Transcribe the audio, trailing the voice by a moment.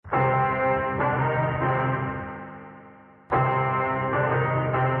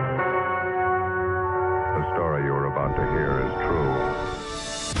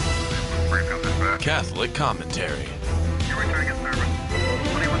Catholic commentary. You're returning a service.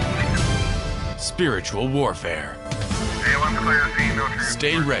 2122. Spiritual warfare. A1 clear, C, no transport.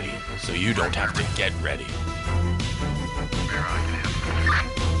 Stay ready so you don't have to get ready.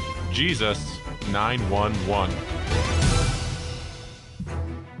 Jesus 911.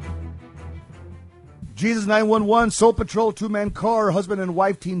 Jesus 911, Soul Patrol, two-man car, husband and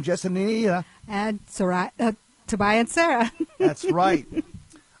wife team, Jess and Nina. And Tobiah and Sarah. That's right.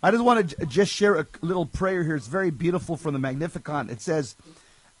 I just want to just share a little prayer here. It's very beautiful from the Magnificat. It says,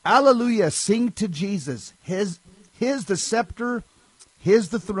 Alleluia, sing to Jesus. His the scepter, his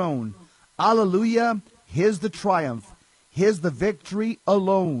the throne. Alleluia, his the triumph. His the victory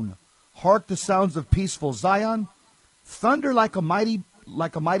alone. Hark the sounds of peaceful Zion. Thunder like a mighty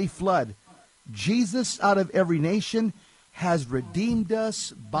flood. Jesus out of every nation has redeemed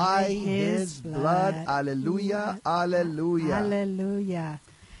us by his blood. Alleluia, alleluia. Hallelujah.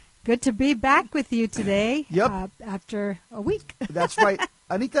 Good to be back with you today. Yep. After a week. That's right.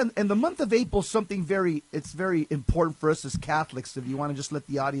 Anita, in the month of April, it's very important for us as Catholics, if you want to just let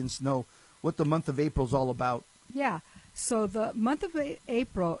the audience know what the month of April is all about. Yeah. So the month of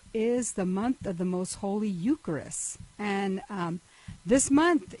April is the month of the Most Holy Eucharist. And this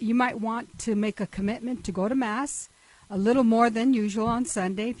month, you might want to make a commitment to go to Mass a little more than usual on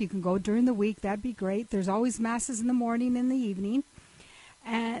Sunday. If you can go during the week, that'd be great. There's always Masses in the morning and the evening.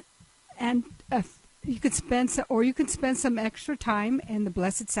 And you could spend some extra time in the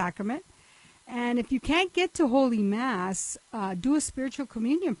Blessed Sacrament. And if you can't get to Holy Mass, do a spiritual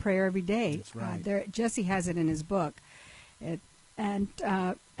communion prayer every day. That's right. Jesse has it in his book. And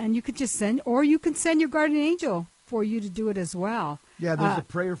you could just send your guardian angel for you to do it as well. Yeah, there's a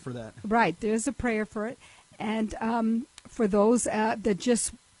prayer for that. Right, there's a prayer for it. And for those that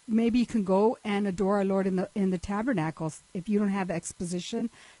just maybe you can go and adore our Lord in the tabernacles. If you don't have exposition,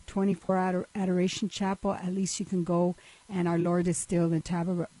 24-hour adoration chapel, at least you can go and our Lord is still in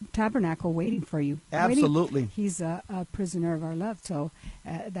the tabernacle waiting for you. Absolutely. He's a prisoner of our love. So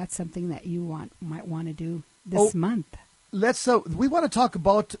that's something that you might want to do this month. We want to talk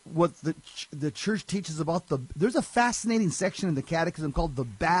about what the church teaches about there's a fascinating section in the Catechism called the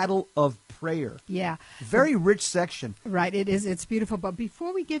Battle of Prayer. Yeah. Very rich section. Right, it is. It's beautiful. But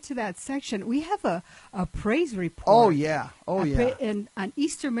before we get to that section, we have a praise report. Oh, yeah. An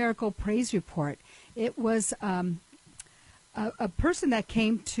Easter Miracle praise report. It was a person that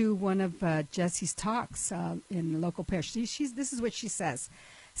came to one of Jesse's talks in the local parish. This is what she says.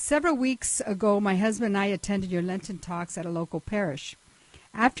 Several weeks ago, my husband and I attended your Lenten talks at a local parish.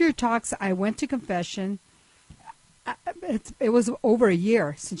 After your talks, I went to confession. It was over a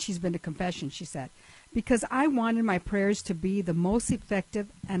year since she's been to confession, she said, because I wanted my prayers to be the most effective,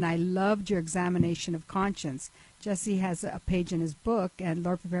 and I loved your examination of conscience. Jesse has a page in his book, and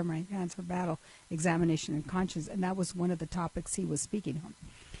Lord, Prepare My Hands for Battle, Examination of Conscience, and that was one of the topics he was speaking on.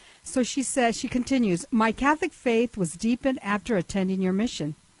 So she continues, my Catholic faith was deepened after attending your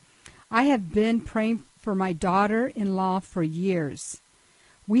mission. I have been praying for my daughter-in-law for years.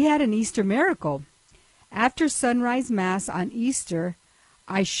 We had an Easter miracle. After sunrise Mass on Easter,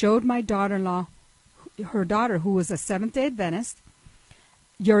 I showed my daughter-in-law, her daughter, who was a Seventh-day Adventist,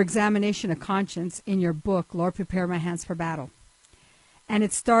 your examination of conscience in your book, Lord, Prepare My Hands for Battle. And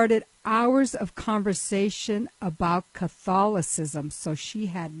it started hours of conversation about Catholicism, so she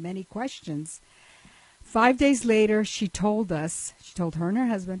had many questions. 5 days later, she told her and her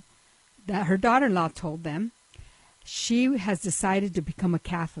husband, that her daughter-in-law told them, she has decided to become a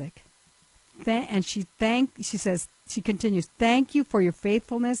Catholic. And she continues, thank you for your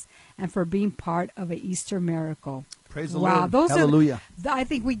faithfulness and for being part of an Easter miracle. Praise the Lord. Hallelujah. I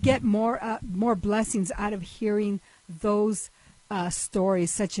think we get more blessings out of hearing those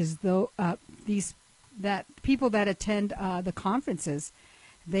stories, such as that people that attend the conferences.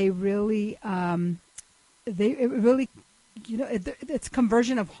 It's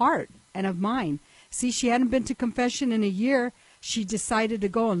conversion of heart and of mind. See, she hadn't been to confession in a year. She decided to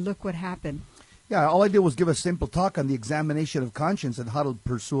go, and look what happened. Yeah, all I did was give a simple talk on the examination of conscience and how to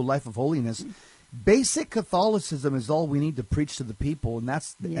pursue a life of holiness. Basic Catholicism is all we need to preach to the people, and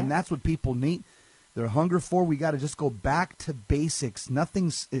that's what people need. Their hunger for. We got to just go back to basics.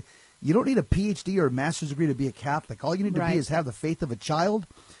 You don't need a PhD or a master's degree to be a Catholic. All you need to be is have the faith of a child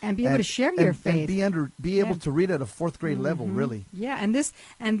and be able to share your faith and be able to read at a fourth grade level. Really. Yeah, and this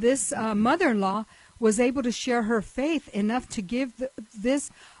mother-in-law was able to share her faith enough to give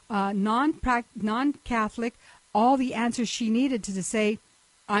this non-Catholic all the answers she needed to say,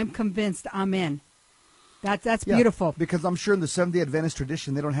 I'm convinced, I'm in. That's Yeah, beautiful. because I'm sure in the Seventh-day Adventist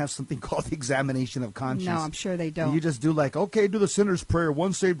tradition, they don't have something called the examination of conscience. No, I'm sure they don't. You just do like, okay, do the sinner's prayer.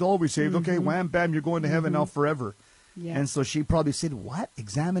 Once saved, always saved. Okay, wham, bam, you're going to heaven now forever. Yeah. And so she probably said, what?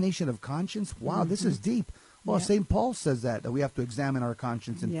 Examination of conscience? Wow, this is deep. Well, Yeah. St. Paul says that we have to examine our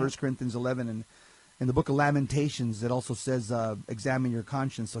conscience in Yeah. 1 Corinthians 11. And in the book of Lamentations, it also says, examine your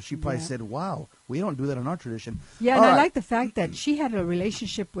conscience. So she probably Yeah. said, wow, we don't do that in our tradition. Yeah, All and I right. like the fact that she had a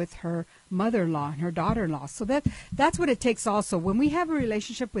relationship with her mother-in-law and her daughter-in-law. So that's what it takes also. When we have a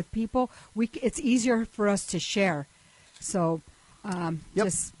relationship with people, it's easier for us to share. So Yep,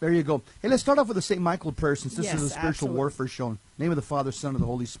 just there you go. Hey, let's start off with the St. Michael prayer since this Yes, is a spiritual absolutely. warfare show. In the name of the Father, Son, and the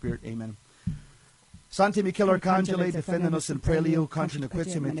Holy Spirit. Amen. Sancti Michael Arcangele, defendenos in prelio contra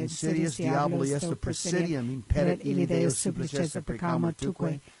nequitium et insidious diaboli est presidium imperet illi Deus supplicesset precamur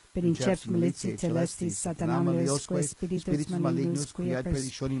tuque, Perinceps militia celestis satanam Diosque spiritus malignus qui ad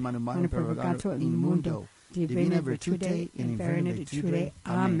perditionem manum pervergatur in mundo, divina virtute in inferne virtute.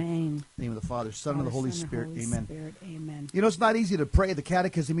 Amen. In the name of the Father, Son, and the Holy Spirit. Amen. Amen. You know, it's not easy to pray. The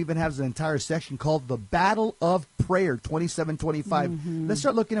Catechism even has an entire section called the Battle of Prayer, 2725. Let's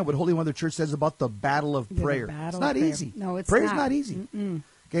start looking at what Holy Mother Church says about the Battle of Yeah, the Prayer. battle It's of not prayer. easy. No, it's Prayer's not. not easy.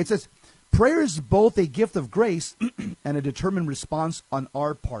 Okay, it says, prayer is both a gift of grace and a determined response on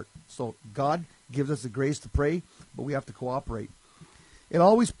our part. So God gives us the grace to pray, but we have to cooperate. It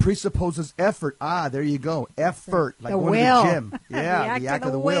always presupposes effort. Ah, there you go. Effort. Like The going will. to the gym. Yeah, The the act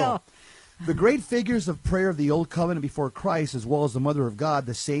of the will. The great figures of prayer of the Old Covenant before Christ, as well as the Mother of God,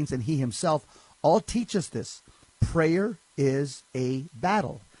 the saints, and He Himself, all teach us this. Prayer is a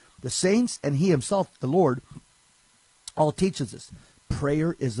battle. The saints and He Himself, the Lord, all teach us this.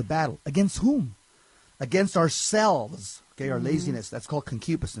 Prayer is a battle. Against whom? Against ourselves. Okay, our laziness. That's called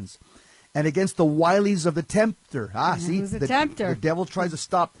concupiscence. And against the wilies of the tempter. Ah, see? Who's the tempter? The devil tries to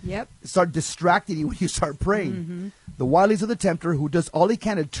start Yep. distracting you when you start praying. The wilies of the tempter who does all he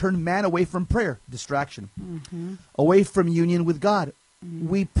can to turn man away from prayer. Distraction. Away from union with God.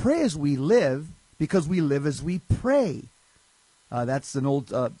 We pray as we live because we live as we pray. That's an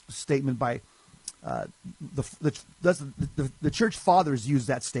old statement by the church fathers use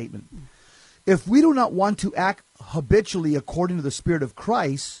that statement. If we do not want to act habitually according to the Spirit of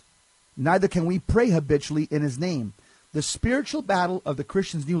Christ, neither can we pray habitually in His name. The spiritual battle of the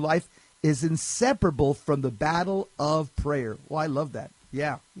Christian's new life is inseparable from the battle of prayer. Oh, I love that.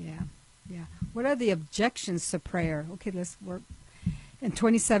 Yeah. Yeah. What are the objections to prayer? Okay, let's work. In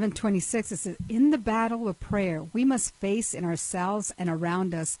 27:26, it says, in the battle of prayer, we must face in ourselves and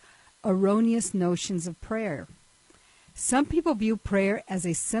around us erroneous notions of prayer. Some people view prayer as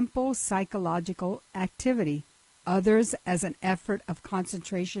a simple psychological activity, others as an effort of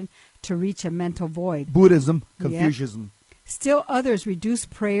concentration to reach a mental void. Buddhism, Confucianism. Still others reduce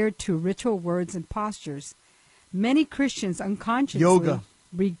prayer to ritual words and postures. Many Christians unconsciously Yoga.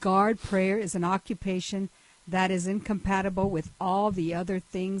 regard prayer as an occupation that is incompatible with all the other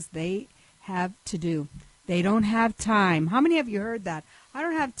things they have to do. They don't have time. How many of you heard that? I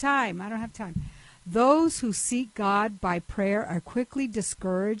don't have time. I don't have time. Those who seek God by prayer are quickly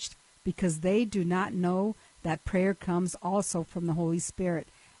discouraged because they do not know that prayer comes also from the Holy Spirit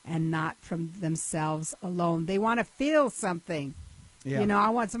and not from themselves alone. They want to feel something. Yeah. You know, I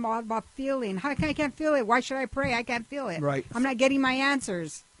want some all about feeling. How come I can't feel it? Why should I pray? I can't feel it. Right. I'm not getting my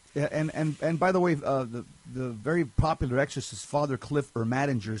answers. Yeah, and by the way, the very popular exorcist Father Cliff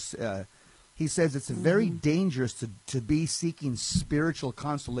Ermatinger, he says it's very dangerous to be seeking spiritual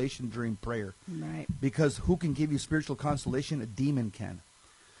consolation during prayer. Right. Because who can give you spiritual consolation? A demon can.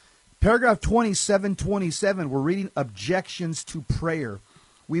 Paragraph 2727, we're reading objections to prayer.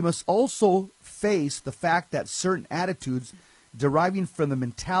 We must also face the fact that certain attitudes deriving from the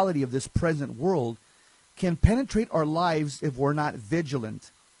mentality of this present world can penetrate our lives if we're not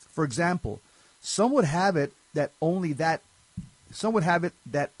vigilant. For example, some would have it that only that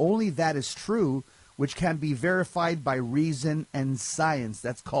is true, which can be verified by reason and science.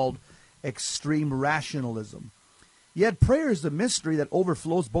 That's called extreme rationalism. Yet prayer is a mystery that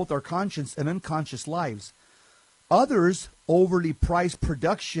overflows both our conscious and unconscious lives. Others overly price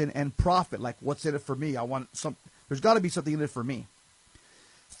production and profit, like what's in it for me? There's got to be something in it for me.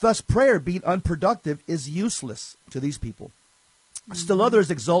 Thus, prayer, being unproductive, is useless to these people. Still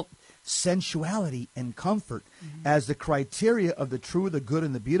others exalt sensuality and comfort as the criteria of the true, the good,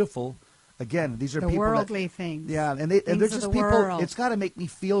 and the beautiful. Again, these are The people worldly things. Yeah, and Things they're of just the people. world. It's got to make me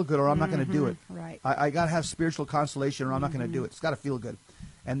feel good, or I'm not going to do it. Right. I got to have spiritual consolation, or I'm not going to do it. It's got to feel good,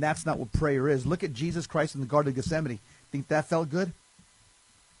 and that's not what prayer is. Look at Jesus Christ in the Garden of Gethsemane. Think that felt good?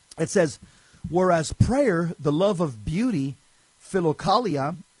 It says, whereas prayer, the love of beauty,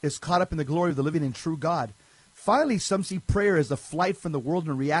 philokalia, is caught up in the glory of the living and true God. Finally, some see prayer as a flight from the world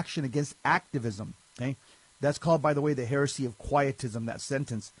and a reaction against activism. Okay? That's called, by the way, the heresy of quietism, that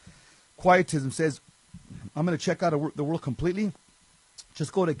sentence. Quietism says, I'm going to check out the world completely.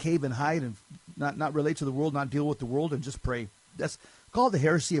 Just go to a cave and hide and not relate to the world, not deal with the world, and just pray. That's called the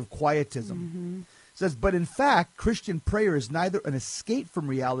heresy of quietism. It says, but in fact, Christian prayer is neither an escape from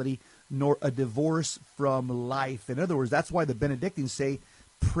reality nor a divorce from life. In other words, that's why the Benedictines say,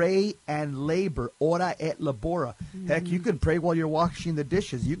 pray and labor, ora et labora. Heck, you can pray while you're washing the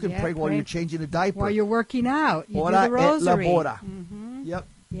dishes. You can pray while you're changing a diaper. While you're working out. You ora do the rosary. et labora.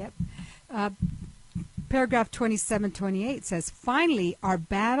 Yep. Paragraph 2728 says, finally, our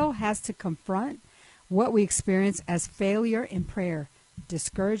battle has to confront what we experience as failure in prayer,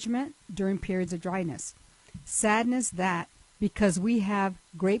 discouragement during periods of dryness, sadness that, because we have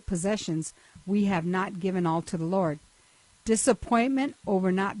great possessions, we have not given all to the Lord, disappointment over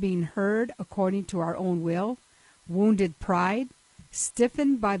not being heard according to our own will, wounded pride,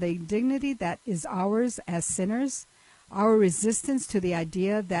 stiffened by the dignity that is ours as sinners, our resistance to the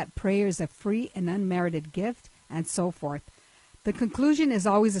idea that prayer is a free and unmerited gift, and so forth. The conclusion is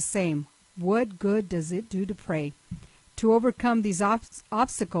always the same. What good does it do to pray? To overcome these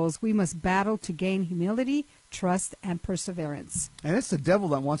obstacles, we must battle to gain humility, trust, and perseverance. And it's the devil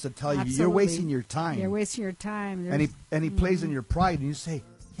that wants to tell you, you're wasting your time. You're wasting your time. And he plays in your pride, and you say,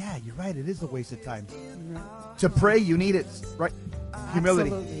 yeah, you're right, it is a waste of time. Right. To pray, you need it, right?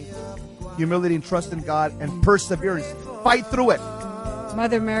 Humility. Absolutely. Humility and trust in God and perseverance. Fight through it.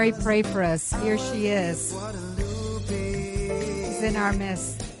 Mother Mary, pray for us. Here she is. She's in our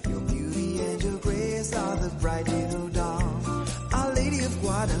midst. Your beauty and your grace are the bright little dawn. Our Lady of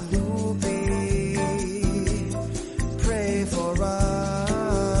Guadalupe, pray for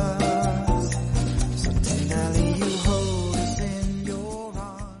us. So tenderly you hold us in your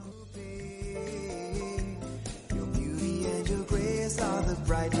arms. Your beauty and your grace are the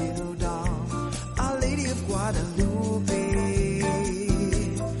bright little dawn. Our Lady of Guadalupe,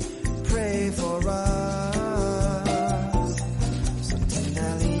 pray for us. So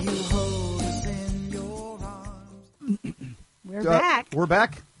tenderly you hold us in your arms. We're back. We're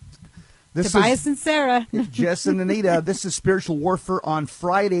back. This Tobias and Sarah. Jess and Anita. This is Spiritual Warfare on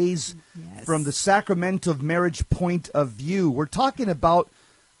Fridays from the Sacrament of Marriage point of view. We're talking about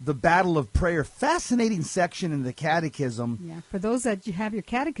the battle of prayer. Fascinating section in the Catechism. Yeah. For those that you have your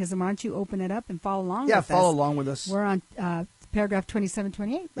Catechism, why don't you open it up and follow along with us? Yeah, follow along with us. We're on paragraph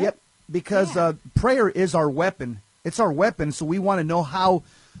 2728, right? Yep, because prayer is our weapon. It's our weapon, so we want to know how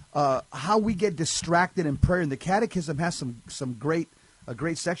we get distracted in prayer. And the Catechism has some great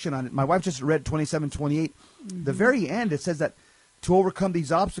section on it. My wife just read 2728. The very end, it says that to overcome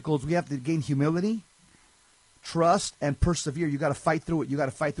these obstacles, we have to gain humility, trust, and persevere. You got to fight through it.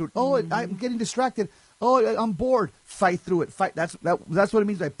 Oh, I'm getting distracted. Oh, I'm bored. Fight through it. Fight. That's what it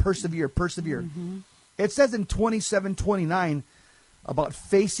means by persevere. It says in 2729 about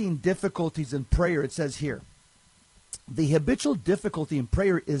facing difficulties in prayer. It says here, the habitual difficulty in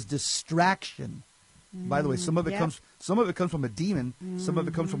prayer is distraction. By the way, some of it comes from a demon. Some of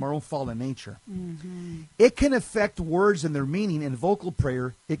it comes from our own fallen nature. It can affect words and their meaning. In vocal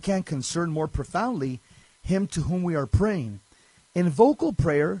prayer, it can concern more profoundly him to whom we are praying. In vocal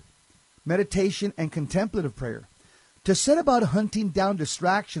prayer, meditation, and contemplative prayer, to set about hunting down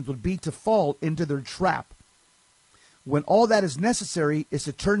distractions would be to fall into their trap, when all that is necessary is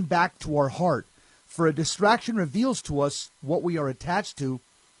to turn back to our heart. For a distraction reveals to us what we are attached to,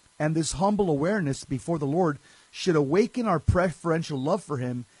 and this humble awareness before the Lord should awaken our preferential love for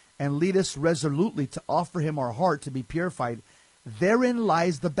Him and lead us resolutely to offer Him our heart to be purified. Therein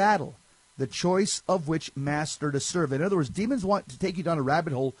lies the battle, the choice of which master to serve. In other words, demons want to take you down a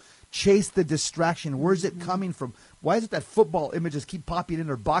rabbit hole, chase the distraction. Where's it coming from? Why is it that football images keep popping in,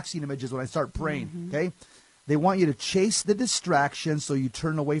 or boxing images when I start praying? Okay? They want you to chase the distraction so you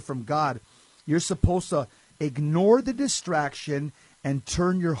turn away from God. You're supposed to ignore the distraction and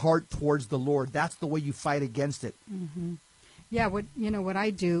turn your heart towards the Lord. That's the way you fight against it. Yeah, what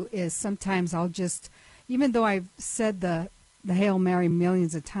I do is sometimes I'll just, even though I've said the Hail Mary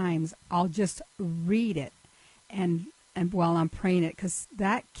millions of times, I'll just read it and while I'm praying it, because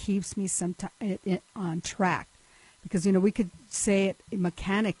that keeps me on track. Because, we could say it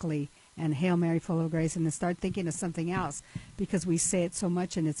mechanically, and Hail Mary, full of grace, and then start thinking of something else because we say it so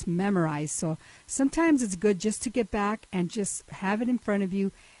much and it's memorized. So sometimes it's good just to get back and just have it in front of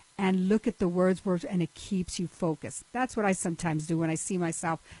you and look at the words, and it keeps you focused. That's what I sometimes do when I see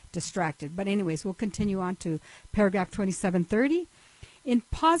myself distracted. But anyways, we'll continue on to paragraph 2730. In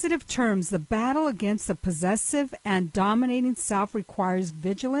positive terms, the battle against the possessive and dominating self requires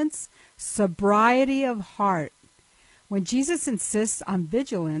vigilance, sobriety of heart. When Jesus insists on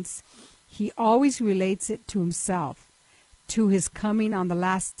vigilance, he always relates it to himself, to his coming on the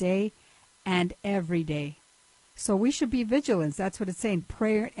last day and every day. So we should be vigilant. That's what it's saying.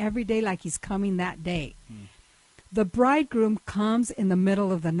 Prayer every day like he's coming that day. The bridegroom comes in the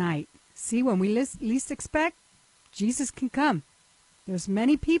middle of the night. See, when we least expect, Jesus can come. There's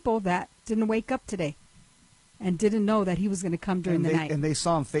many people that didn't wake up today and didn't know that he was going to come during the night. And they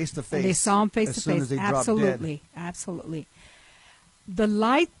saw him face to face. And they saw him face to as soon face. as they dropped Absolutely. dead. Absolutely. The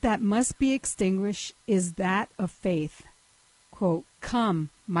light that must be extinguished is that of faith. Quote, come,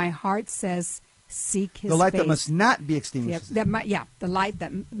 my heart says, seek his face. The light that must not be extinguished. The light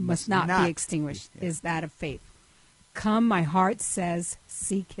that must not be extinguished is that of faith. Come, my heart says,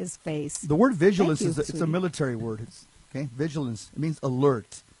 seek his face. The word vigilance Thank you, it's a military word. Vigilance. It means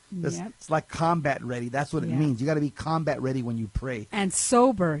alert. It's like combat ready. That's what it means. You got to be combat ready when you pray. And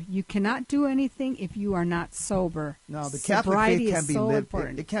sober. You cannot do anything if you are not sober. No, the Sobriety Catholic faith can be lived.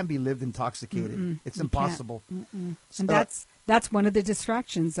 Important. It can't be lived intoxicated. It's impossible. And that's one of the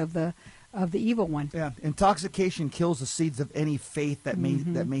distractions of the evil one. Yeah, intoxication kills the seeds of any faith that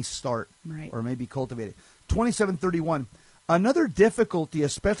may start or may be cultivated. 2731. Another difficulty,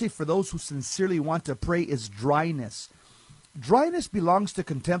 especially for those who sincerely want to pray, is dryness. Dryness belongs to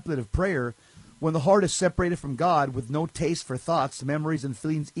contemplative prayer when the heart is separated from God with no taste for thoughts, memories, and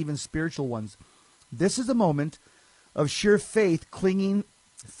feelings, even spiritual ones. This is a moment of sheer faith, clinging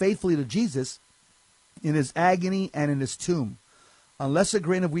faithfully to Jesus in his agony and in his tomb. Unless a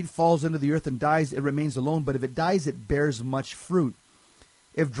grain of wheat falls into the earth and dies, it remains alone, but if it dies, it bears much fruit.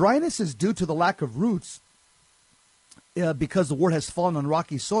 If dryness is due to the lack of roots, because the word has fallen on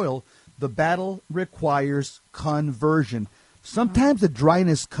rocky soil, the battle requires conversion. Sometimes the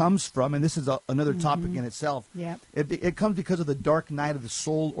dryness comes from, and this is another topic in itself, it comes because of the dark night of the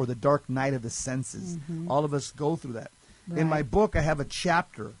soul or the dark night of the senses. All of us go through that. In my book, I have a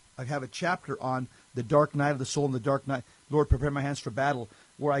chapter. On the dark night of the soul and the dark night, Lord, prepare my hands for battle,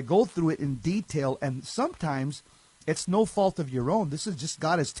 where I go through it in detail, and sometimes it's no fault of your own. This is just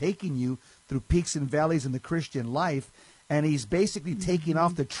God is taking you through peaks and valleys in the Christian life, and he's basically taking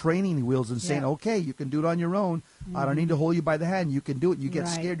off the training wheels and saying, okay, you can do it on your own. I don't need to hold you by the hand. You can do it. You get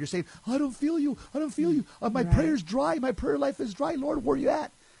scared. You're saying, I don't feel you. I don't feel you. My prayer's dry. My prayer life is dry. Lord, where are you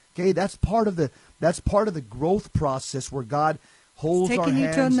at? Okay, that's part of the growth process where God holds our hands. Taking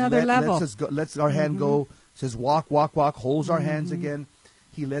you to another level. Lets our hand go. Says walk, walk, walk. Holds our hands again.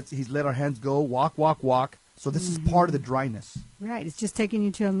 He's let our hands go. Walk, walk, walk. So this is part of the dryness. Right. It's just taking you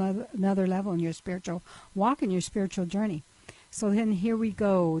to another level in your spiritual walk and your spiritual journey. So then here we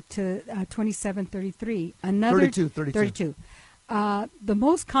go to 2733. 32. The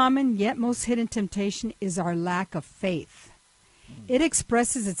most common yet most hidden temptation is our lack of faith. It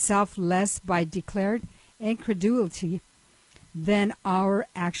expresses itself less by declared incredulity than our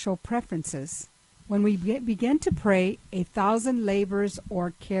actual preferences. When we begin to pray, 1,000 labors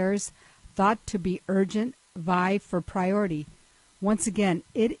or cares thought to be urgent vie for priority. Once again,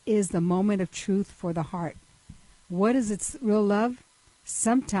 it is the moment of truth for the heart. What is its real love?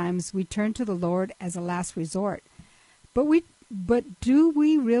 Sometimes we turn to the Lord as a last resort. But do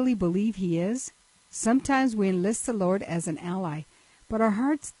we really believe he is? Sometimes we enlist the Lord as an ally, but our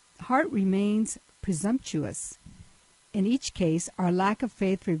heart remains presumptuous. In each case, our lack of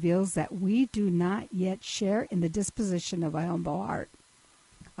faith reveals that we do not yet share in the disposition of a humble heart.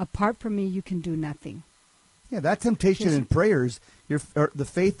 Apart from me, you can do nothing. Yeah, that temptation in prayers, the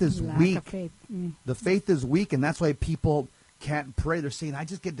faith is weak. Lack of faith. The faith is weak, and that's why people can't pray. They're saying, I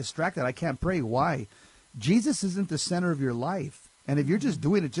just get distracted. I can't pray. Why? Jesus isn't the center of your life. And if you're just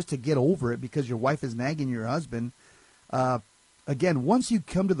doing it just to get over it because your wife is nagging your husband, again, once you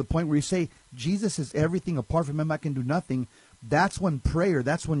come to the point where you say, Jesus is everything, apart from him I can do nothing, that's when prayer,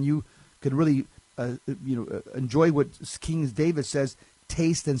 that's when you could really enjoy what King David says,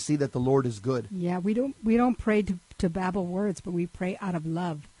 taste and see that the Lord is good. Yeah, we don't pray to babble words, but we pray out of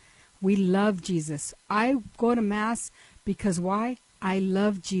love. We love Jesus. I go to Mass because why? I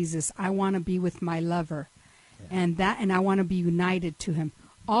love Jesus. I want to be with my lover, and I want to be united to him.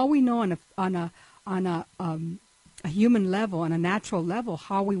 All we know on a human level, on a natural level,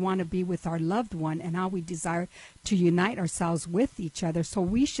 how we want to be with our loved one and how we desire to unite ourselves with each other. So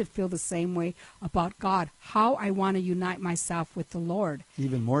we should feel the same way about God, how I want to unite myself with the Lord.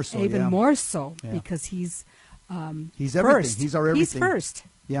 Even more so. More so, because he's everything. First. He's our everything. He's first.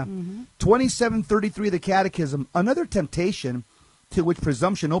 Yeah. 2733 of the Catechism. Another temptation to which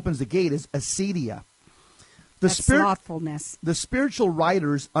presumption opens the gate is acedia. slothfulness. The spiritual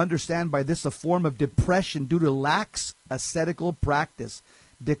writers understand by this a form of depression due to lax ascetical practice,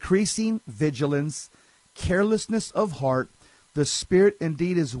 decreasing vigilance, carelessness of heart. The spirit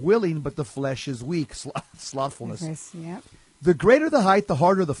indeed is willing, but the flesh is weak. Slothfulness. Yes, yeah. The greater the height, the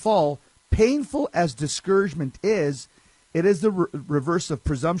harder the fall. Painful as discouragement is, it is the reverse of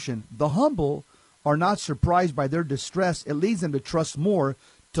presumption. The humble are not surprised by their distress. It leads them to trust more,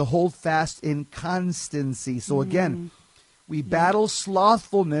 to hold fast in constancy. So again, we battle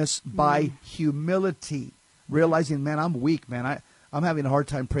slothfulness by humility, realizing, man, I'm weak, man. I'm having a hard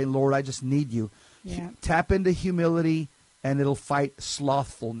time praying, Lord, I just need you. Yeah. Tap into humility, and it'll fight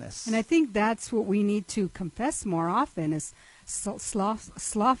slothfulness. And I think that's what we need to confess more often is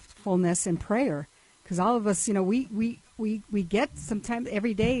slothfulness in prayer. Because all of us, we get sometimes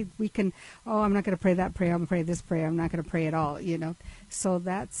every day we can, I'm not going to pray that prayer. I'm going to pray this prayer. I'm not going to pray at all, So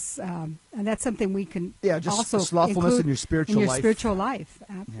that's and that's something we can just also slothfulness in your spiritual life. Spiritual life,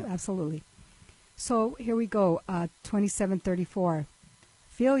 absolutely. So here we go, 27:34.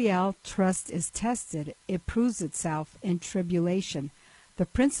 Filial trust is tested. It proves itself in tribulation. The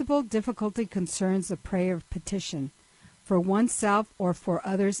principal difficulty concerns the prayer of petition for oneself or for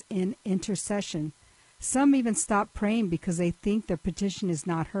others in intercession. Some even stop praying because they think their petition is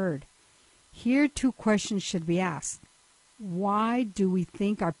not heard. Here, two questions should be asked. Why do we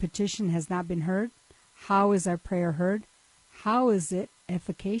think our petition has not been heard? How is our prayer heard? How is it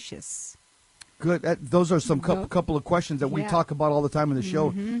efficacious? Good. Those are some couple of questions that we talk about all the time in the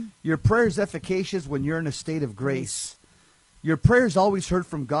show. Your prayer is efficacious when you're in a state of grace. Your prayer is always heard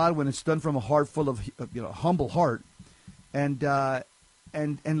from God when it's done from a heart full of humble heart, and let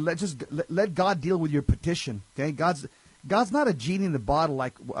God deal with your petition. Okay, God's not a genie in the bottle.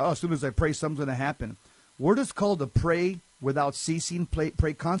 Like as soon as I pray, something's going to happen. We're just called to pray without ceasing,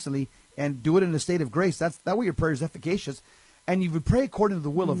 pray constantly, and do it in a state of grace. That way your prayer is efficacious, and you would pray according to the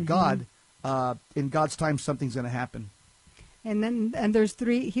will of God. In God's time, something's going to happen. And there's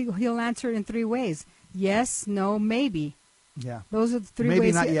three. He'll answer it in three ways: yes, no, maybe. Yeah. Those are the three maybe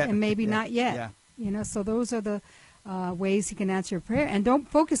ways. Not yet. And maybe not yet. Yeah. So those are the ways he can answer your prayer. And don't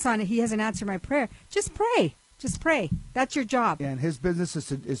focus on it. He hasn't answered my prayer. Just pray. Just pray. That's your job. Yeah, and his business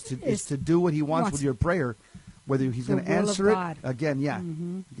is to do what he wants with your prayer. Whether he's going to answer it again,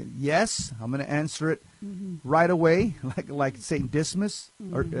 yes, I'm going to answer it right away, like Saint Dismas,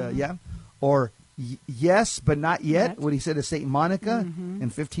 or yes, but not yet. What he said to Saint Monica, in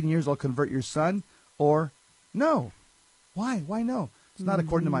 15 years I'll convert your son, or no, why no? It's not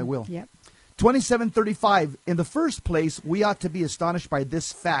according to my will. Yep. 27:35. In the first place, we ought to be astonished by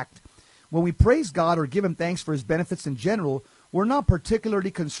this fact: when we praise God or give Him thanks for His benefits in general, we're not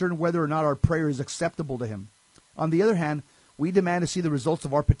particularly concerned whether or not our prayer is acceptable to Him. On the other hand, we demand to see the results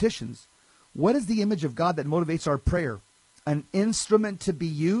of our petitions. What is the image of God that motivates our prayer? An instrument to be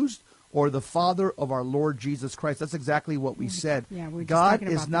used, or the Father of our Lord Jesus Christ? That's exactly what we said. Yeah, we're just God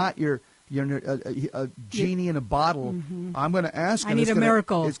is not your genie in a bottle. I'm going to ask Him. I need a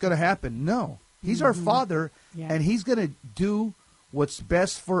miracle. It's going to happen. No. He's our Father, and He's going to do what's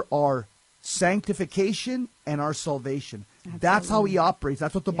best for our sanctification and our salvation. Absolutely. That's how He operates.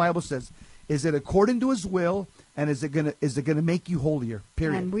 That's what the Bible says. Is it according to His will, and is it gonna make you holier?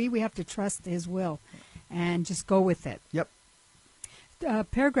 Period. And we have to trust His will, and just go with it. Yep.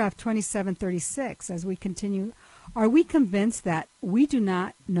 Paragraph 27:36. As we continue, are we convinced that we do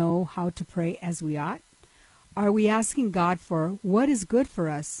not know how to pray as we ought? Are we asking God for what is good for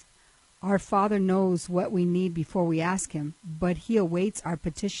us? Our Father knows what we need before we ask Him, but He awaits our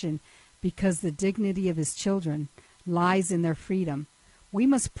petition because the dignity of His children lies in their freedom. We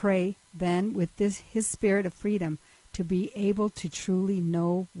must pray, then, with His spirit of freedom to be able to truly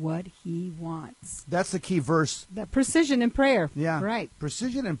know what He wants. That's the key verse. That precision in prayer. Yeah. Right.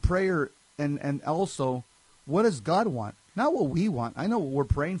 Precision in prayer, and also, what does God want? Not what we want. I know what we're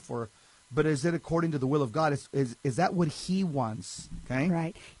praying for, but is it according to the will of God? Is that what He wants? Okay.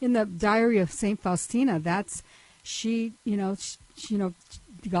 Right. In the diary of Saint Faustina, that's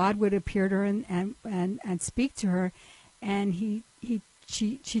God would appear to her and speak to her, and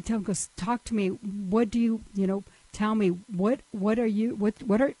she goes, talk to me. What do you tell me?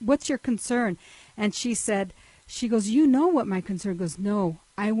 What's your concern? And she goes, you know what my concern goes. No,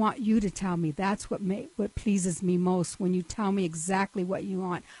 I want you to tell me. That's what pleases me most, when you tell me exactly what you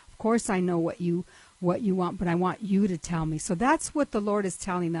want. Of course, I know what you want, but I want you to tell me. So that's what the Lord is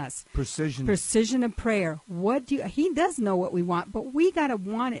telling us. Precision of prayer. He does know what we want, but we got to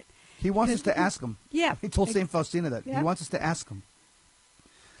want it. He wants us to ask Him. Yeah. He told St. Faustina that. Yeah. He wants us to ask Him.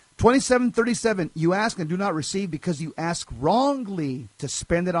 27:37. You ask and do not receive because you ask wrongly to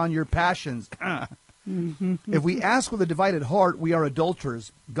spend it on your passions. If we ask with a divided heart, we are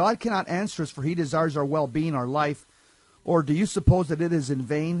adulterers. God cannot answer us, for he desires our well-being, our life. Or do you suppose that it is in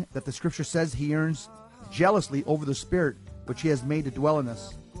vain that the Scripture says he yearns jealously over the Spirit which he has made to dwell in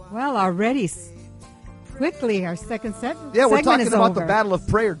us? Well, already, quickly, our second segment. Yeah, we're talking is about over. the battle of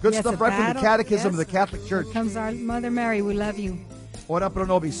prayer. Good Yes, stuff the right from the battle, Catechism of yes. the Catholic Church. Here comes our Mother Mary. We love you. Ora pro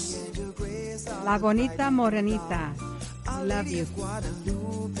nobis. La bonita morenita. We love you.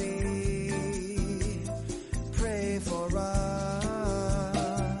 Guadalupe, pray for us.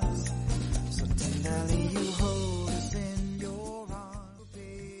 So tenderly you hold us in your arms.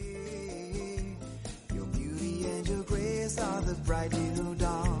 Your beauty and your grace are the bright little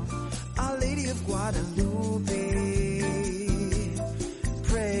dawn. Our Lady of Guadalupe,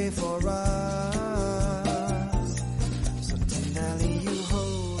 pray for us. So tenderly you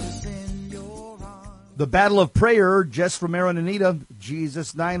hold us in your arms. The Battle of Prayer, Jess Romero and Anita,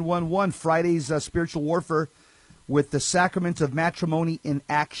 Jesus 911, Friday's spiritual warfare with the sacrament of matrimony in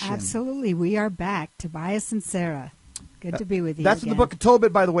action. Absolutely. We are back. Tobias and Sarah. Good to be with you That's again. in the book of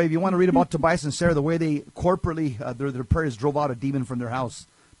Tobit, by the way. If you want to read about Tobias and Sarah, the way they corporately, their prayers drove out a demon from their house.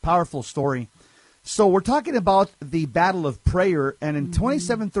 Powerful story. So we're talking about the battle of prayer, and in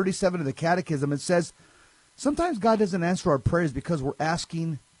 2737 of the Catechism, it says, sometimes God doesn't answer our prayers because we're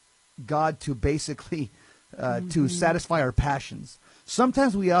asking God to basically to satisfy our passions.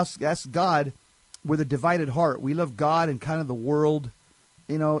 Sometimes we ask God with a divided heart. We love God and kind of the world.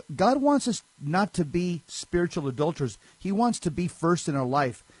 You know, God wants us not to be spiritual adulterers. He wants to be first in our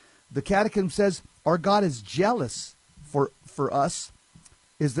life. The Catechism says our God is jealous for us.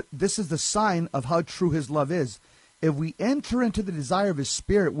 This is the sign of how true his love is. If we enter into the desire of his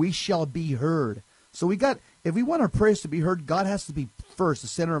Spirit, we shall be heard. So if we want our prayers to be heard, God has to be first, the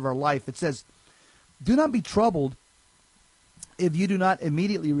center of our life. It says, do not be troubled if you do not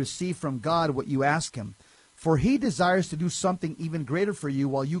immediately receive from God what you ask him. For he desires to do something even greater for you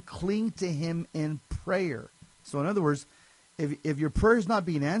while you cling to him in prayer. So in other words, if your prayer is not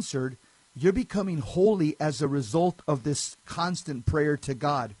being answered, you're becoming holy as a result of this constant prayer to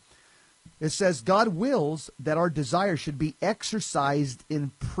God. It says, God wills that our desire should be exercised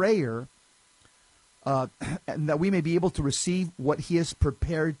in prayer, and that we may be able to receive what he is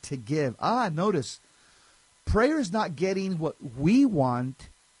prepared to give. Notice, prayer is not getting what we want,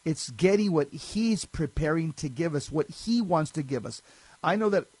 it's getting what he's preparing to give us, what he wants to give us. I know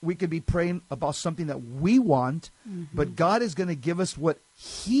that we could be praying about something that we want, but God is going to give us what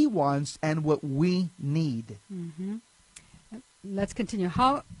he wants and what we need. Let's continue.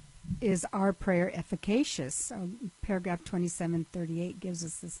 How is our prayer efficacious? Paragraph 2738 gives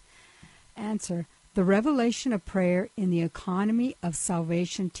us this answer. The revelation of prayer in the economy of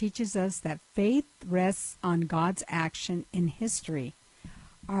salvation teaches us that faith rests on God's action in history.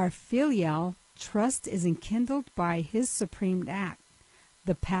 Our filial trust is enkindled by his supreme act,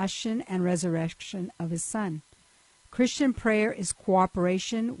 the passion and resurrection of his Son. Christian prayer is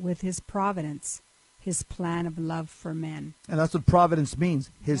cooperation with his providence, his plan of love for men. And that's what providence means,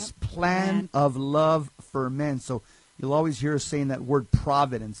 his plan of love for men. So you'll always hear us saying that word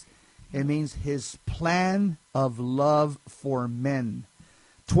providence. It means his plan of love for men.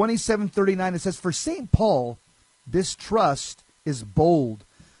 2739, it says, for St. Paul, this trust is bold,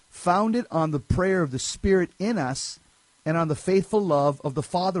 founded on the prayer of the Spirit in us and on the faithful love of the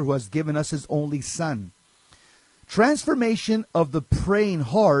Father who has given us his only Son. Transformation of the praying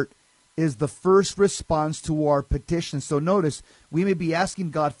heart is the first response to our petition. So notice, we may be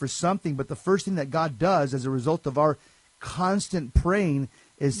asking God for something, but the first thing that God does as a result of our constant praying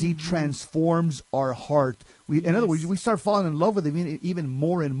is he transforms our heart. In other words, we start falling in love with him even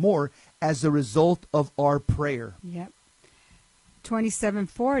more and more as a result of our prayer. Yep.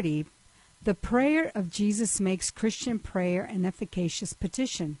 2740, the prayer of Jesus makes Christian prayer an efficacious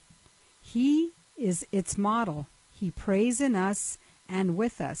petition. He is its model. He prays in us and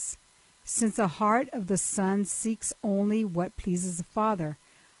with us. Since the heart of the Son seeks only what pleases the Father,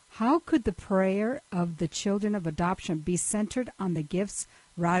 how could the prayer of the children of adoption be centered on the gifts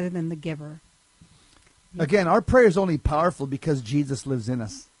rather than the giver? Again, our prayer is only powerful because Jesus lives in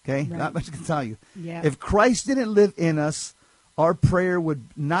us. Okay? Right. Not much can tell you. Yeah. If Christ didn't live in us, our prayer would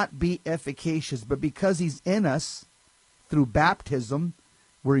not be efficacious. But because he's in us through baptism,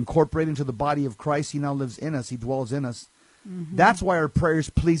 we're incorporated into the body of Christ. He now lives in us. He dwells in us. That's why our prayer is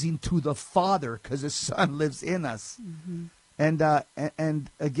pleasing to the Father, because his Son lives in us. And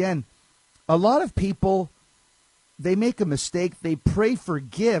again, a lot of people, they make a mistake. They pray for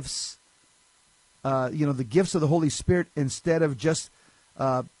gifts, the gifts of the Holy Spirit, instead of just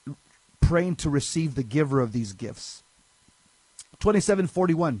praying to receive the giver of these gifts.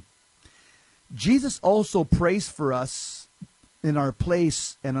 2741. Jesus also prays for us in our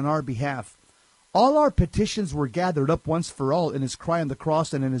place and on our behalf. All our petitions were gathered up once for all in his cry on the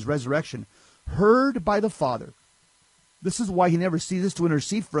cross and in his resurrection, heard by the Father. This is why he never ceases to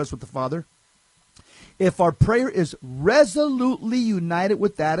intercede for us with the Father. If our prayer is resolutely united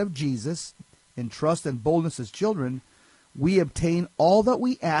with that of Jesus, in trust and boldness as children, we obtain all that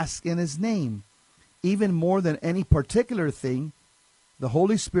we ask in his name. Even more than any particular thing, the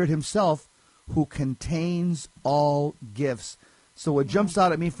Holy Spirit himself, who contains all gifts. So what jumps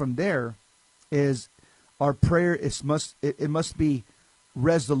out at me from there is our prayer it must be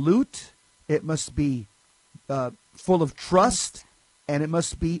resolute, it must be full of trust, and it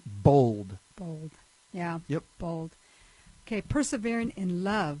must be bold. Bold. Yeah. Yep. Bold. Okay, persevering in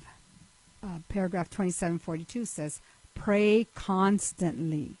love. Paragraph 2742 says, pray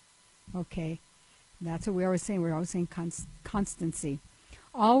constantly. Okay, that's what we always say. We're always saying constancy.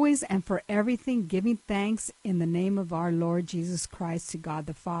 Always and for everything giving thanks in the name of our Lord Jesus Christ to God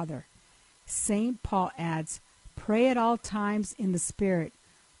the Father. St. Paul adds, pray at all times in the Spirit,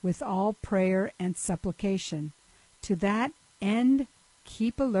 with all prayer and supplication. To that end,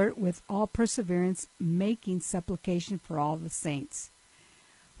 keep alert with all perseverance, making supplication for all the saints.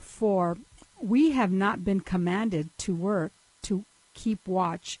 For we have not been commanded to work, to keep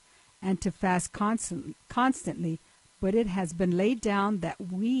watch, and to fast constantly, but it has been laid down that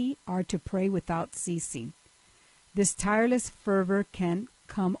we are to pray without ceasing. This tireless fervor can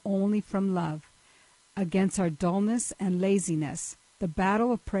come only from love, against our dullness and laziness. The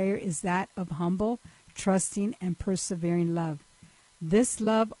battle of prayer is that of humble, trusting, and persevering love. This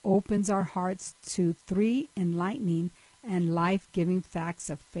love opens our hearts to three enlightening and life-giving facts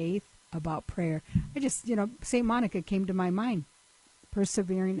of faith about prayer. St. Monica came to my mind.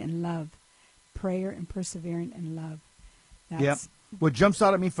 Persevering in love. Prayer and persevering in love. Yep. What jumps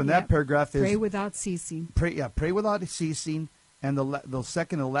out at me from that paragraph is... Pray without ceasing. Pray without ceasing. And the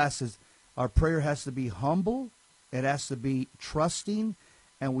second and last is our prayer has to be humble. It has to be trusting.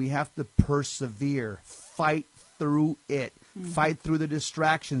 And we have to persevere. Fight through it. Mm-hmm. Fight through the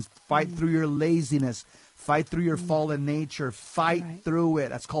distractions. Fight through your laziness. Fight through your fallen nature. Fight through it.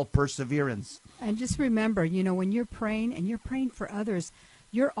 That's called perseverance. And just remember, when you're praying and you're praying for others,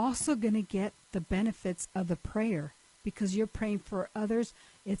 you're also going to get the benefits of the prayer. Because you're praying for others,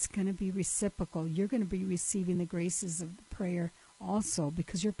 it's going to be reciprocal. You're going to be receiving the graces of the prayer also.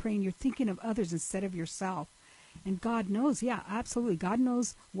 Because you're praying, you're thinking of others instead of yourself. And God knows, absolutely. God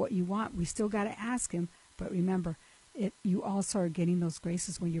knows what you want. We still got to ask him. But remember, you also are getting those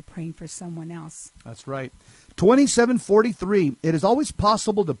graces when you're praying for someone else. That's right. 2743, it is always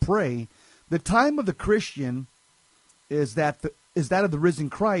possible to pray. The time of the Christian is that of the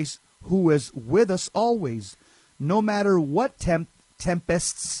risen Christ, who is with us always, no matter what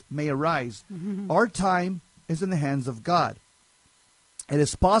tempests may arise. Mm-hmm. Our time is in the hands of God. It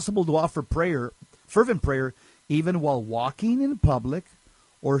is possible to offer fervent prayer, even while walking in public,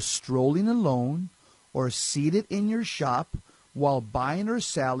 or strolling alone, or seated in your shop, while buying or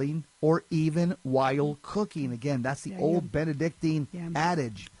selling, or even while cooking. Again, that's the old Benedictine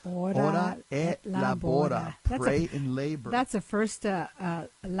adage. Ora et labora. Pray and labor. That's the first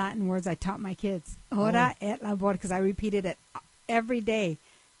Latin words I taught my kids. Ora et labora, because I repeated it every day.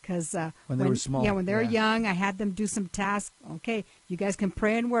 Because when they were small. Yeah, when they were young, I had them do some tasks. Okay, you guys can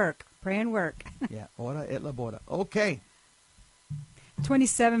pray and work. Pray and work. Yeah, ora et labora. Okay.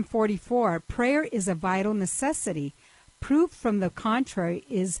 2744, prayer is a vital necessity. Proof from the contrary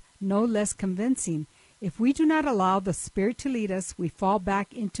is no less convincing. If we do not allow the Spirit to lead us, we fall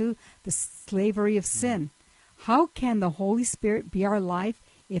back into the slavery of sin. How can the Holy Spirit be our life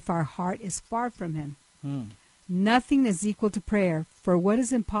if our heart is far from him? Nothing is equal to prayer. For what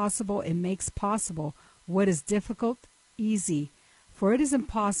is impossible, it makes possible. What is difficult, easy. For it is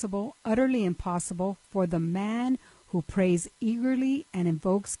impossible, utterly impossible, for the man who prays eagerly and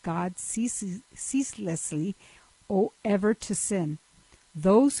invokes God ceaselessly, ever to sin.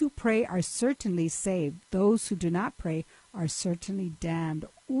 Those who pray are certainly saved. Those who do not pray are certainly damned.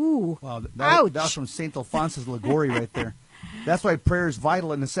 Ooh, wow, ouch. That was from St. Alphonsus Liguori right there. That's why prayer is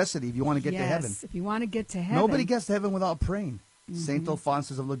vital and necessity if you want to get to heaven. If you want to get to heaven. Nobody gets to heaven without praying. St.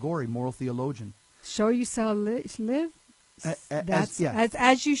 Alphonsus of Liguori, moral theologian. Show you shall live.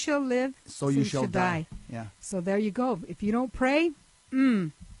 As you shall live, so you shall die. Yeah. So there you go. If you don't pray,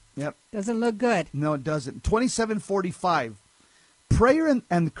 yep, doesn't look good. No, it doesn't. 2745. Prayer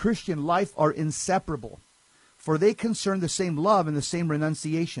and the Christian life are inseparable, for they concern the same love and the same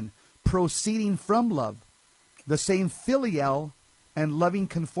renunciation, proceeding from love, the same filial and loving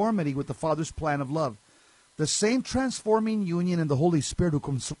conformity with the Father's plan of love. the same transforming union in the Holy Spirit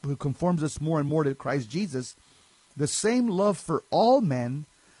who conforms us more and more to Christ Jesus, the same love for all men,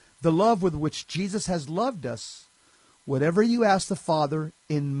 the love with which Jesus has loved us. Whatever you ask the Father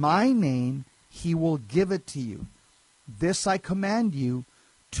in my name, he will give it to you. This I command you,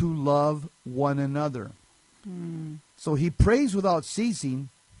 to love one another. So he prays without ceasing.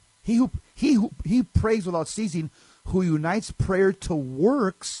 He prays without ceasing, who unites prayer to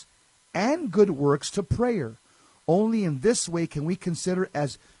works and good works to prayer. Only in this way can we consider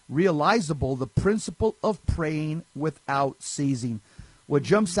as realizable the principle of praying without ceasing. What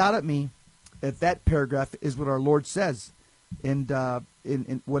jumps out at me at that paragraph is what our Lord says. And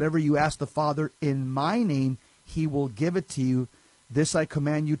in whatever you ask the Father in my name, he will give it to you. This I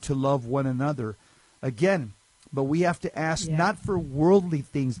command you, to love one another. Again, but we have to ask not for worldly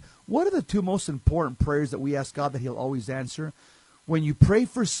things. What are the two most important prayers that we ask God that he'll always answer? When you pray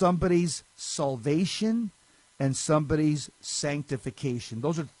for somebody's salvation and somebody's sanctification.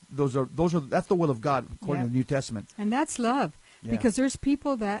 That's the will of God according to the New Testament. And that's love. Yeah. Because there's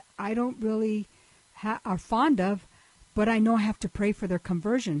people that I don't really are fond of, but I know I have to pray for their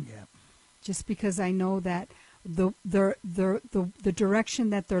conversion. Yeah. Just because I know that the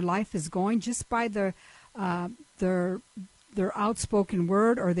direction that their life is going, just by their outspoken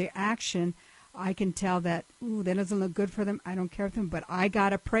word or their action, I can tell that, that doesn't look good for them. I don't care for them, but I got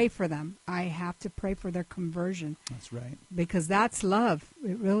to pray for them. I have to pray for their conversion. That's right. Because that's love.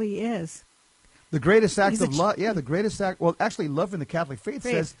 It really is. The greatest act of love, the greatest act, well, actually, love in the Catholic faith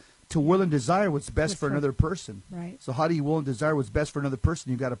says to will and desire what's best for another person. Right. So how do you will and desire what's best for another person?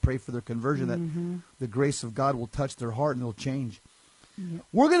 You've got to pray for their conversion, that the grace of God will touch their heart and they'll change. Yep.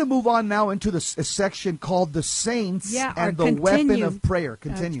 We're going to move on now into a section called the saints and the weapon of prayer.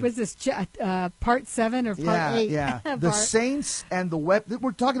 Continue. Was this part 7 or part 8? Yeah, the saints and the weapon.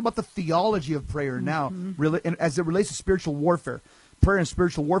 We're talking about the theology of prayer now, really, and as it relates to spiritual warfare, prayer and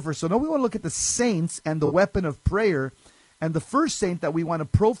spiritual warfare. So now we want to look at the saints and the weapon of prayer. And the first saint that we want to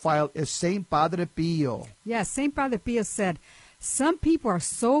profile is Saint Padre Pio. Yes, Saint Padre Pio said, some people are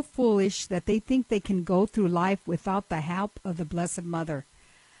so foolish that they think they can go through life without the help of the Blessed Mother.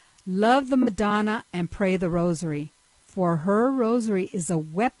 Love the Madonna and pray the Rosary, for her Rosary is a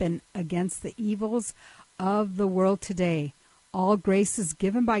weapon against the evils of the world today. All graces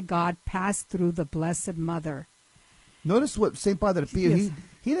given by God pass through the Blessed Mother. Notice what Saint Padre Pio, he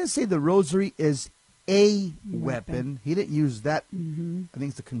didn't say the Rosary is a weapon. He didn't use that. I think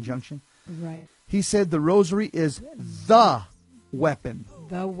it's the conjunction. Right. He said the Rosary is the weapon.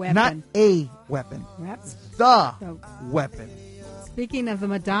 The weapon. Not a weapon. Yep. The weapon. Speaking of the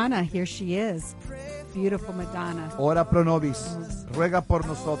Madonna, here she is. Beautiful Madonna. Ora pro nobis. Ruega por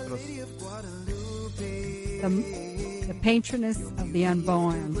nosotros. The patroness of the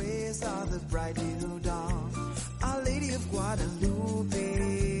unborn. Our Lady of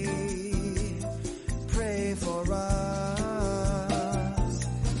Guadalupe, pray for us.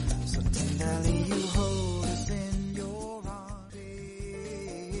 So tenderly you hold us in your arms.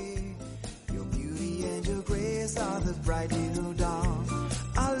 Your beauty and your grace are the bright new dawn.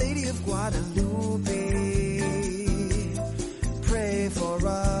 Our Lady of Guadalupe, pray for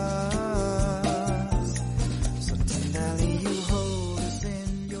us. So tenderly you hold us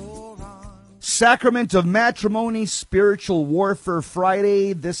in your arms. Sacrament of Matrimony, Spiritual Warfare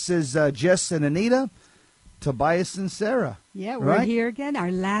Friday. This is Jess and Anita, Tobias and Sarah. Yeah, we're here again, our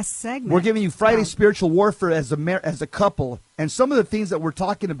last segment. We're giving you Friday Spiritual Warfare as a couple. And some of the things that we're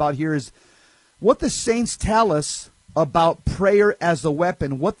talking about here is what the saints tell us about prayer as a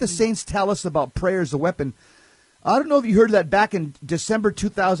weapon. What the saints tell us about prayer as a weapon. I don't know if you heard that back in December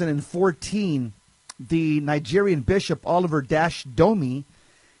 2014, the Nigerian Bishop Oliver Domi,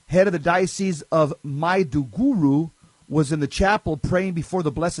 head of the Diocese of Maiduguri, was in the chapel praying before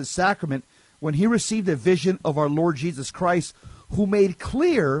the Blessed Sacrament when he received a vision of our Lord Jesus Christ, who made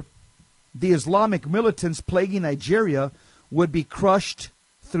clear the Islamic militants plaguing Nigeria would be crushed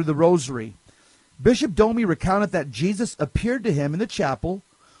through the rosary. Bishop Domi recounted that Jesus appeared to him in the chapel,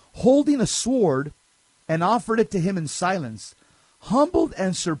 holding a sword, and offered it to him in silence. Humbled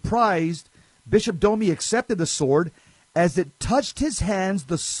and surprised, Bishop Domi accepted the sword. As it touched his hands,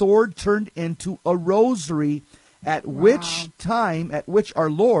 the sword turned into a rosary, at which our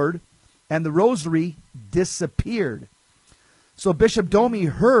Lord and the rosary disappeared. So Bishop Domi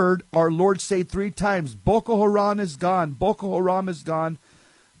heard our Lord say 3 times, Boko Haram is gone, Boko Haram is gone,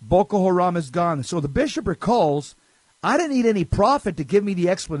 Boko Haram is gone. So the bishop recalls, I didn't need any prophet to give me the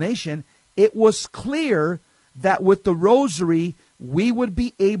explanation. It was clear that with the rosary, we would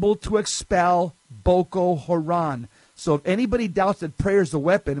be able to expel Boko Haram. So if anybody doubts that prayer is a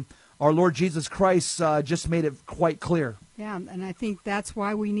weapon, Our Lord Jesus Christ just made it quite clear. Yeah, and I think that's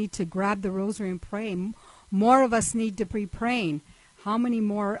why we need to grab the rosary and pray. More of us need to be praying. How many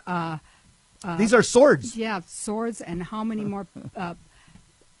more? These are swords. Yeah, swords, and how many more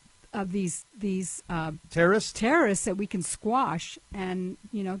of these Terrorists that we can squash and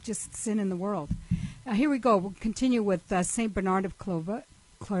just sin in the world. Here we go. We'll continue with Saint Bernard of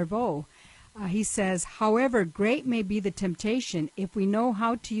Clairvaux. He says, however great may be the temptation, if we know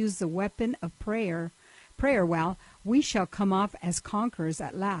how to use the weapon of prayer well, we shall come off as conquerors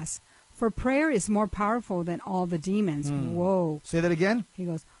at last. For prayer is more powerful than all the demons. Whoa. Say that again. He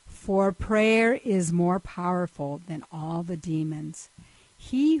goes, for prayer is more powerful than all the demons.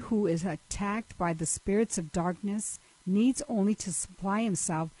 He who is attacked by the spirits of darkness needs only to supply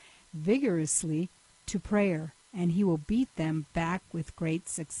himself vigorously to prayer, and he will beat them back with great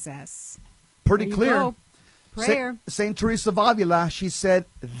success. Pretty There you clear. go. Prayer. Saint Teresa of Avila, she said,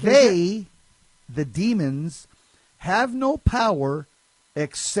 they, the demons, have no power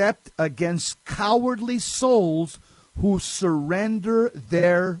except against cowardly souls who surrender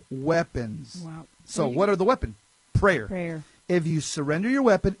their weapons. Wow. So what are the weapons? Prayer. Prayer. If you surrender your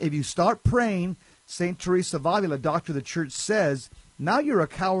weapon, if you start praying, St. Teresa of Avila, doctor of the church, says, now you're a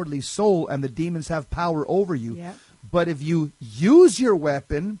cowardly soul and the demons have power over you. Yep. But if you use your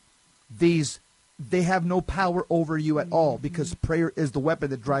weapon, they have no power over you at all, because prayer is the weapon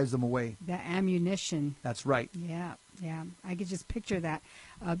that drives them away. The ammunition. That's right. Yeah, yeah. I could just picture that.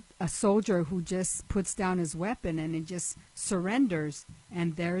 A soldier who just puts down his weapon and it just surrenders,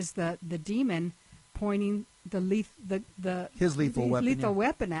 and there's the demon pointing his lethal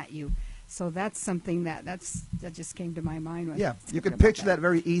weapon at you. So that's something that just came to my mind. Yeah, you can picture that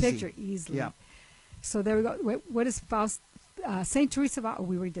very easy. Picture easily. Yeah. So there we go. What is Saint Teresa of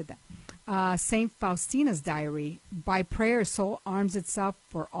we already did that. Saint Faustina's diary. By prayer, soul arms itself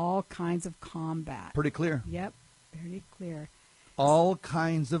for all kinds of combat. Pretty clear. Yep, very clear. All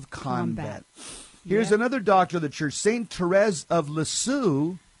kinds of combat. Here's Yep. another doctor of the church, Saint Therese of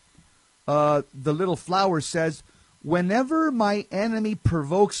Lisieux. The little flower says, whenever my enemy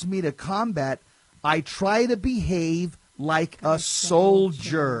provokes me to combat, I try to behave like a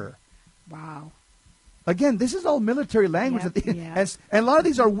soldier. Wow. Again, this is all military language. Yep, yeah. And a lot of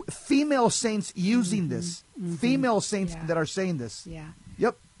these are female saints using this. Female saints Yeah. that are saying this. Yeah.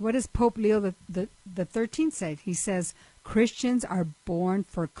 Yep. What does Pope Leo the 13th say? He says, Christians are born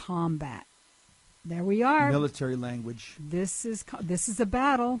for combat. There we are. Military language. This is a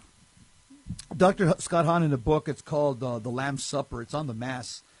battle. Dr. Scott Hahn, in a book, it's called The Lamb's Supper. It's on the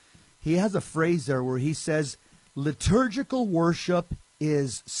Mass. He has a phrase there where he says, liturgical worship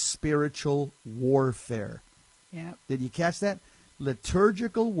is spiritual warfare. Yeah. Did you catch that?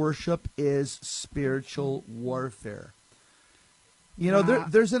 Liturgical worship is spiritual warfare. You know, Wow.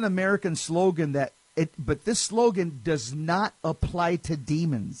 there's an American slogan but this slogan does not apply to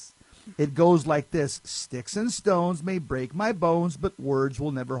demons. It goes like this: sticks and stones may break my bones, but words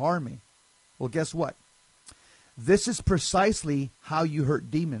will never harm me. Well, guess what? This is precisely how you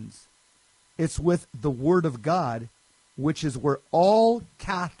hurt demons. It's with the Word of God, which is where all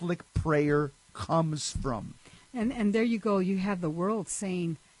Catholic prayer comes from. And there you go. You have the world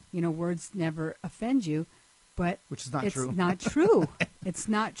saying, words never offend you, but Which is not it's true. not true. It's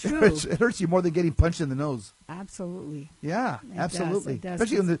not true. It hurts you more than getting punched in the nose. Absolutely. Yeah, It absolutely. does.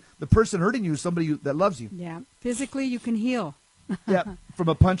 Especially when the person hurting you is somebody that loves you. Yeah. Physically, you can heal. Yeah, from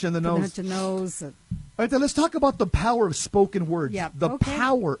a punch in the From nose. the nose. All right, then let's talk about the power of spoken words. Yeah, The okay.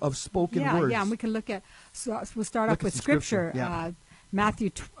 power of spoken words. Yeah, and we can look at. So we'll start Look off at with some scripture, scripture. yeah. Matthew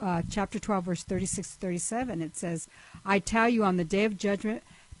chapter 12, verse 36 to 37. It says, "I tell you, on the day of judgment,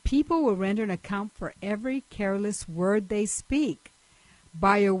 people will render an account for every careless word they speak.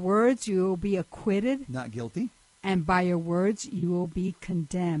 By your words you will be acquitted, Not guilty. and by your words you will be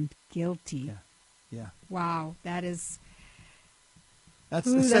condemned guilty." Yeah. Wow, that is. It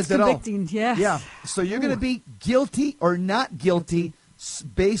Ooh, says that's it all. convicting. Yes. Yeah. So you're going to be guilty or not guilty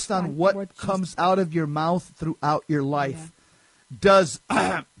based on On what what you- comes out of your mouth throughout your life. Does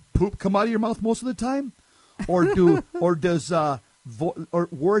poop come out of your mouth most of the time, or does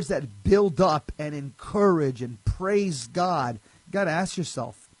words that build up and encourage and praise God? You got to ask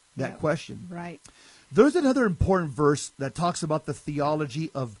yourself that Yeah. question. Right. There's another important verse that talks about the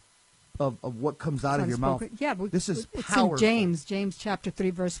theology of what comes out of your mouth. Yeah, This is it's powerful. in James chapter 3,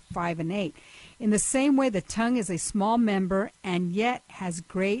 verse 5 and 8. In the same way, the tongue is a small member and yet has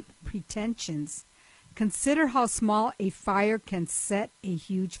great pretensions. Consider how small a fire can set a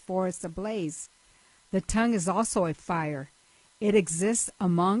huge forest ablaze. The tongue is also a fire. It exists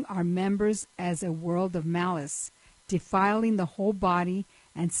among our members as a world of malice, defiling the whole body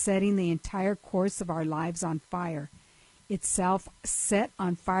and setting the entire course of our lives on fire, itself set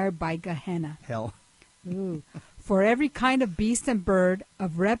on fire by Gehenna. Hell. Ooh. For every kind of beast and bird,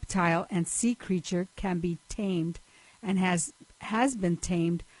 of reptile and sea creature can be tamed and has been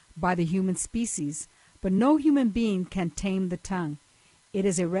tamed by the human species, but no human being can tame the tongue. It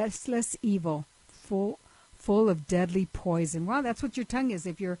is a restless evil, full of deadly poison. Wow, that's what your tongue is.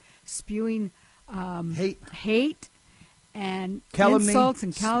 If you're spewing hate and calumny, insults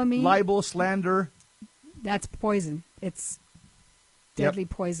and calumny, libel, slander, that's poison. It's deadly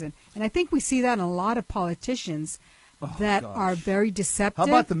poison. And I think we see that in a lot of politicians that are very deceptive. How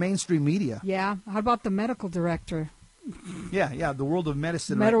about the mainstream media? Yeah. How about the medical director? Yeah, the world of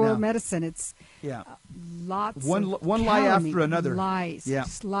medicine World right now. of medicine. It's lots one of lie calumny, after another. Lies. Yeah.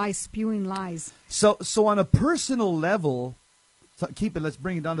 Just lies, spewing lies. So on a personal level, let's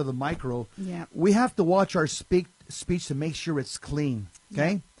bring it down to the micro. Yeah. We have to watch our speech to make sure it's clean,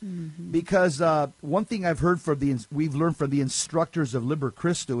 okay? Yeah. Mm-hmm. Because one thing we've learned from the instructors of Liber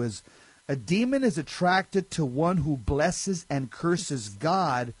Christo is a demon is attracted to one who blesses and curses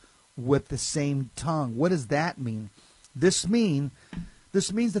God with the same tongue. What does that mean? This means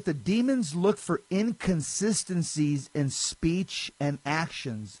that the demons look for inconsistencies in speech and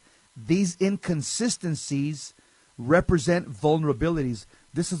actions. These inconsistencies represent vulnerabilities.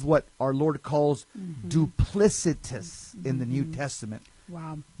 This is what our Lord calls duplicitous in the New Testament.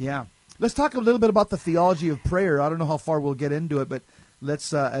 Wow. Yeah. Let's talk a little bit about the theology of prayer. I don't know how far we'll get into it, but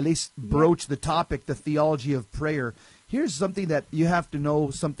let's at least broach the topic, the theology of prayer. Here's something that you have to know,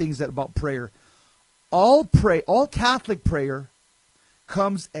 some things about prayer. All Catholic prayer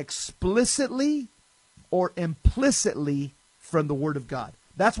comes explicitly or implicitly from the Word of God.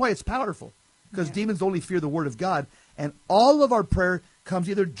 That's why it's powerful, because demons only fear the Word of God. And all of our prayer comes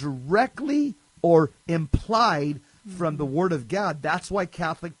either directly or implied from the Word of God. That's why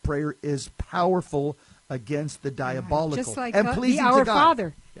Catholic prayer is powerful against the diabolical. Just like and pleasing Our to God.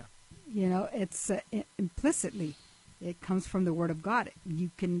 Father. Yeah. You know, it's implicitly. It comes from the Word of God. You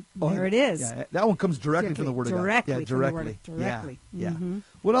can, there it is. Yeah, that one comes directly from the Word of God. Yeah, From the Word, directly. Yeah. Mm-hmm.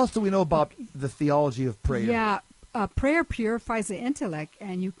 What else do we know about the theology of prayer? Yeah, prayer purifies the intellect,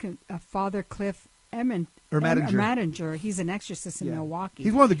 and you can. Father Cliff Ermatinger, he's an exorcist in Milwaukee.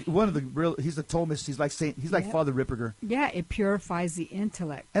 He's one of the real. He's a Thomist. He's like Father Ripperger. Yeah, it purifies the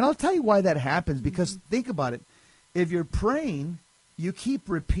intellect. And I'll tell you why that happens. Because think about it. If you're praying, you keep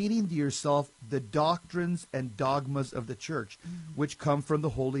repeating to yourself the doctrines and dogmas of the church, which come from the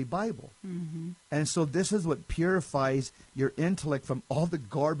Holy Bible. And so this is what purifies your intellect from all the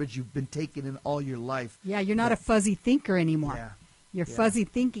garbage you've been taking in all your life. Yeah, you're not a fuzzy thinker anymore. Yeah. Your fuzzy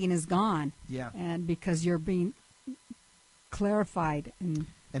thinking is gone. Yeah. And because you're being clarified.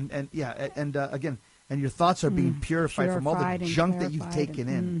 Again, and your thoughts are being purified from all the junk that you've taken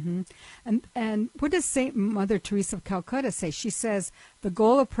in. And what does Saint Mother Teresa of Calcutta say? She says the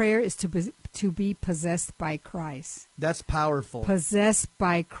goal of prayer is to be possessed by Christ. That's powerful. Possessed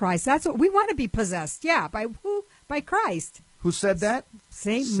by Christ. That's what we want to be possessed. Yeah, by who? By Christ. Who said that?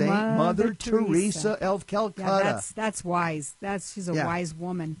 Saint Mother Teresa of Calcutta. Yeah, that's wise. She's a wise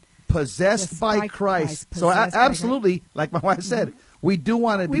woman. Possessed by Christ. So absolutely, like my wife said, we do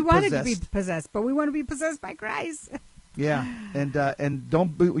want to be possessed. We want to be possessed, but we want to be possessed by Christ. Yeah, and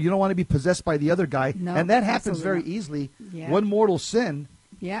you don't want to be possessed by the other guy, no, and that happens very easily. Yeah. One mortal sin.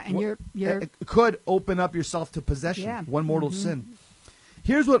 Yeah, and you're could open up yourself to possession. Yeah. One mortal sin.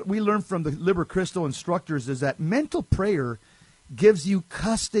 Here's what we learned from the Liber Christo instructors: is that mental prayer gives you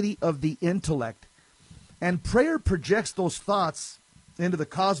custody of the intellect, and prayer projects those thoughts into the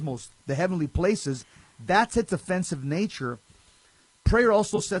cosmos, the heavenly places. That's its offensive nature. Prayer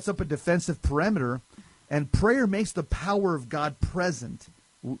also sets up a defensive perimeter, and prayer makes the power of God present.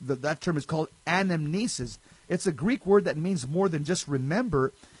 That term is called anamnesis. It's a Greek word that means more than just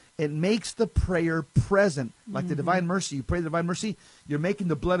remember. It makes the prayer present. Like the Divine Mercy. You pray the Divine Mercy, you're making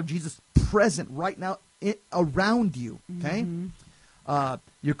the blood of Jesus present right now around you. Okay?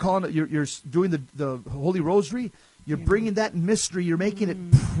 You're doing the Holy Rosary. You're bringing that mystery. You're making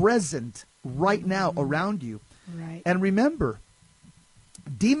it present right now around you. Right. And remember,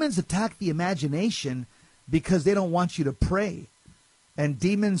 demons attack the imagination because they don't want you to pray. And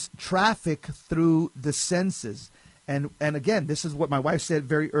demons traffic through the senses. And again, this is what my wife said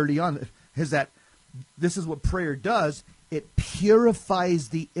very early on, is that this is what prayer does. It purifies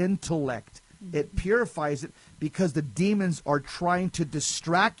the intellect. It purifies it because the demons are trying to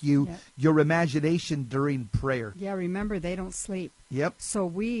distract you, your imagination during prayer. Yeah, remember, they don't sleep. Yep. So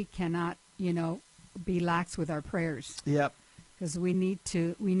we cannot, be lax with our prayers. Yep. Because we need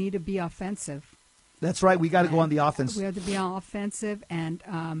to be offensive. That's right. We got to go on the offense. We have to be on offensive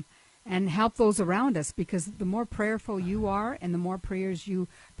and help those around us, because the more prayerful you are and the more prayers you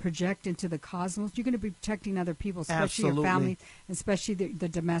project into the cosmos, you're going to be protecting other people, especially Absolutely. your family, especially the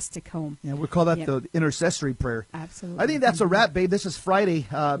domestic home. Yeah, we call that Yep. the intercessory prayer. Absolutely. I think that's a wrap, babe. This is Friday.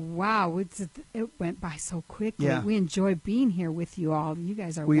 Wow, it went by so quickly. Yeah. We enjoy being here with you all. You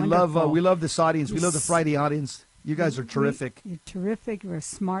guys are We wonderful. love this audience. We love the Yes. Friday audience. You guys are terrific. You're terrific. You're a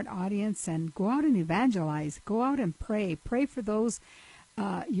smart audience, and go out and evangelize. Go out and pray. Pray for those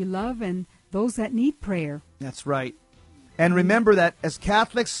you love and those that need prayer. That's right. And remember that as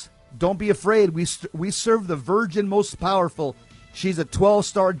Catholics, don't be afraid. We serve the Virgin Most Powerful. She's a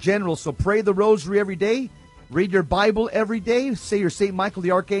 12-star general. So pray the rosary every day. Read your Bible every day. Say your St. Michael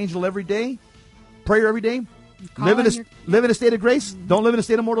the Archangel every day. Prayer every day. Live in a state of grace. Don't live in a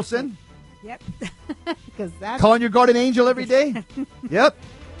state of mortal sin. Yep. Because that's Call on your guardian angel every day. Yep.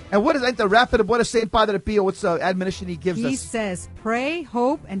 And what is the rapid? What is Saint Padre Pio? What's the admonition he gives He us? says, pray,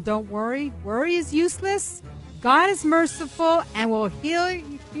 hope, and don't worry. Worry is useless. God is merciful and will hear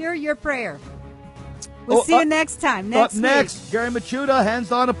your prayer. We'll see you next time. Up next, Gary Machuda, Hands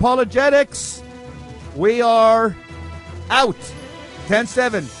On Apologetics. We are out.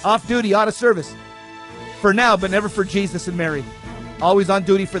 10-7, off duty, out of service. For now, but never for Jesus and Mary. Always on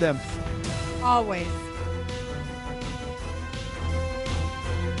duty for them. Always.